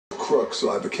crook,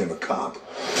 so I became a cop.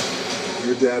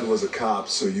 Your dad was a cop,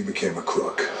 so you became a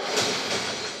crook.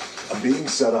 I'm being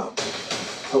set up.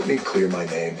 Help me clear my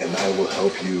name, and I will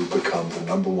help you become the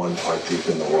 #1 art thief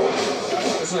in the world.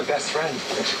 This is my best friend.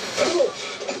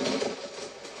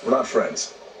 We're not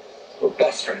friends. We're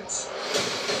best friends.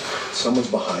 Someone's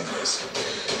behind this.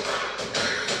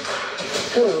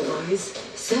 Hello, boys.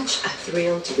 Such a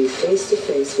thrill to be face to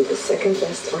face with the second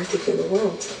best art thief in the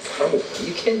world. Oh,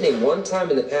 you can't name one time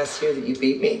in the past year that you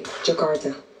beat me.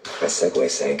 Jakarta. My segue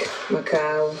sank.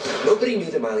 Macau. Nobody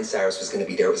knew that Miley Cyrus was going to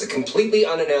be there. It was a completely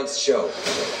unannounced show.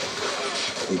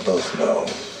 We both know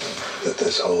that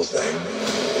this whole thing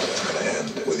is going to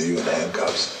end with you in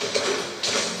handcuffs.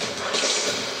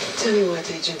 Tell me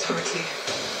what, Agent Hartley.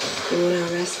 You want to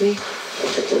arrest me?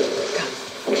 Come.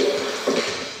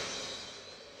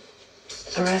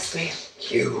 Arrest me.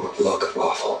 You look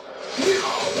awful.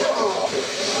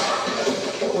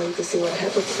 Can't wait to see what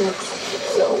happens next.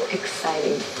 So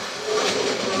exciting.